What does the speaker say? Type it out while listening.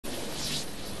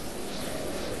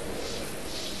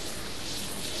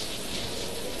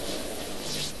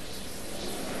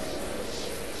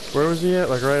Where was he at?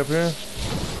 Like right up here?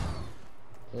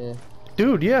 Yeah.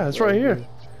 Dude, yeah, it's right here.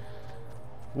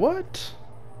 What?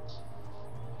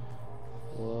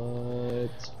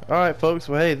 What? Alright folks,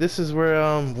 well hey, this is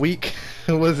where week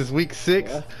was this week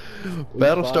 6? Yeah.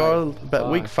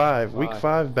 Week 5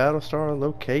 Battlestar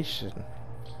location.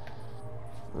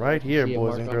 Right here, See a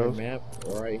boys mark and on your girls. map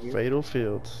right here. Fatal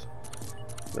Fields.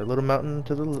 The little mountain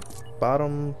to the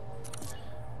bottom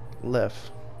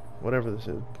left. Whatever this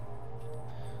is.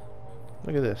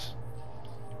 Look at this.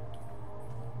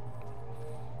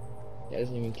 It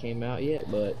hasn't even came out yet,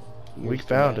 but We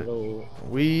found it.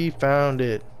 We found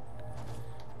it.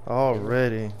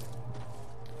 Already.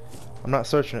 I'm not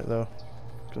searching it though.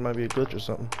 It might be a glitch or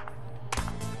something.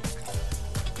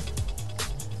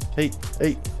 Hey,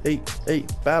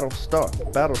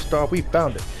 Battlestar, we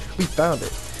found it. We found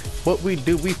it. What we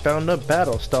do, we found a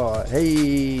Battlestar.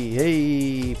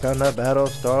 Hey, found a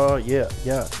Battlestar.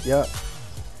 Yeah.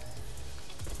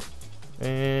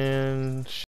 And